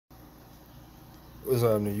What's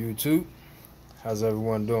happening, YouTube? How's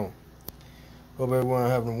everyone doing? Hope everyone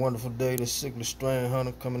having a wonderful day. This CICHLID Strain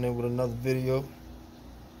Hunter coming in with another video.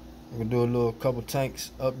 We're gonna do a little couple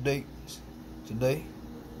tanks updates today.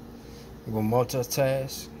 We're gonna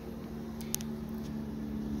multitask.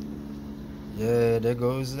 Yeah, there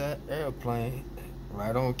goes that airplane.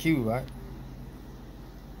 Right on cue, right?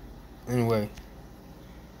 Anyway,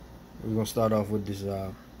 we're gonna start off with this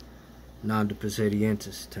non-depreciated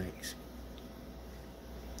tanks.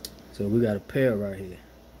 So we got a pair right here.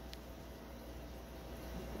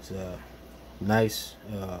 It's a nice,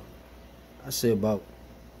 I say about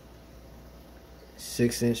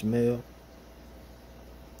 6-inch male.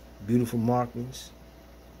 Beautiful markings,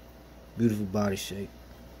 beautiful body shape.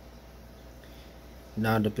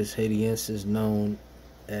 Non-depreciated known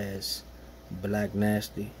as black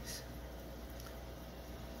nasties.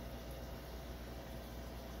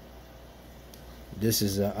 This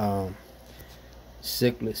is a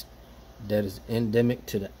cichlid that is endemic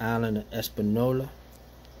to the island of Espanola,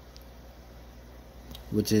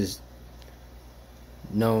 which is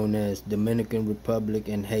known as Dominican Republic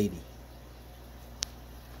and Haiti.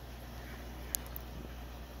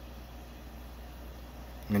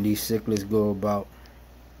 And these cichlids go about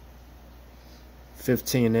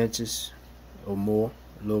 15 inches or more,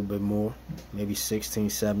 a little bit more, maybe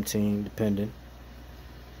 16, 17, depending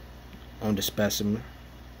on the specimen.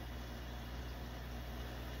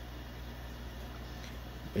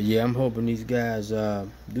 But yeah, I'm hoping these guys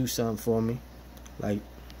do something for me, like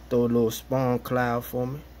throw a little spawn cloud for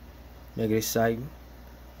me, make it exciting.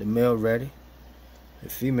 The male ready. The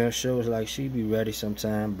female shows like she be ready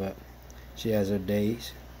sometime, but she has her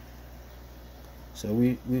days. So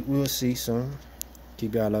we'll see soon.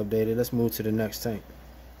 Keep y'all updated. Let's move to the next tank.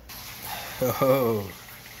 Oh,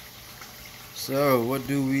 so what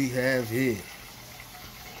do we have here?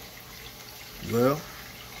 Well,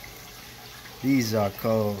 these are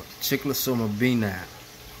called CICHLID.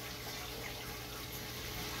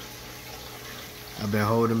 I've been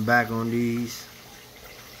holding back on these.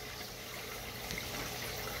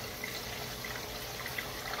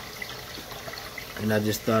 And I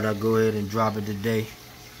just thought I'd go ahead and drop it today.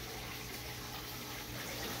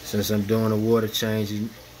 Since I'm doing a water change, you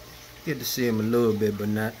get to see them a little bit, but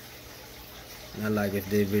not like if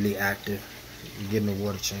they're really active. You're getting a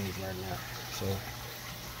water change right now. So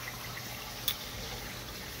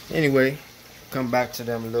anyway, come back to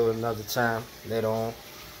them a little another time later on.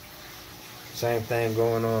 Same thing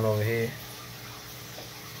going on over here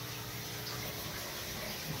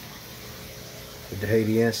with the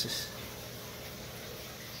Haitiensis.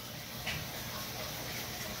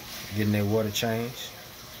 Getting their water change.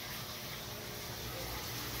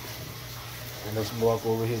 And let's walk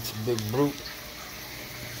over here to Big Brute.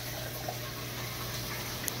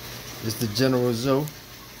 It's the General Zoo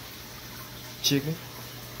chicken,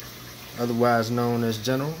 otherwise known as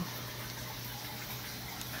General.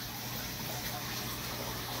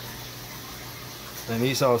 And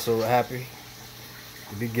he's also happy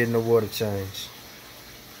to be getting a water change.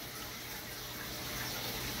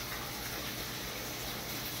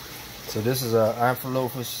 So this is a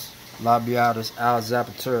Amphilophus labiatus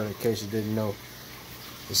alzapatura, in case you didn't know.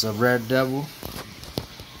 It's a red devil.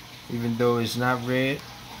 Even though it's not red,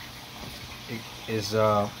 it is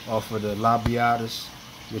off of the labiatus,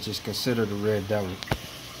 which is considered a red devil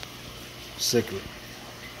cichlid.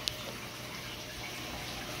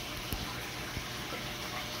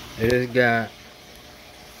 And this guy,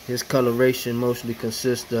 his coloration mostly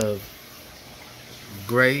consists of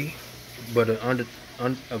gray, but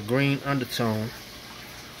a green undertone,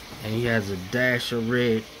 and he has a dash of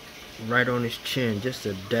red right on his chin, just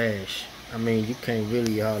a dash. I mean, you can't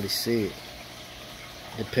really hardly see it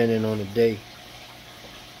depending on the day.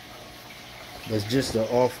 That's just an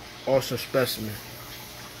awesome specimen.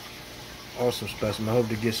 Awesome specimen. I hope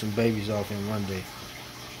to get some babies off him one day.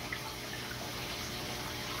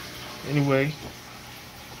 Anyway,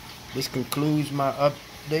 this concludes my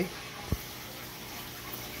update,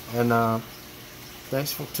 and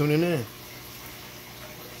thanks for tuning in.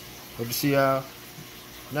 Hope to see y'all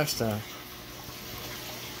next time.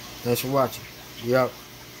 Thanks for watching. We out.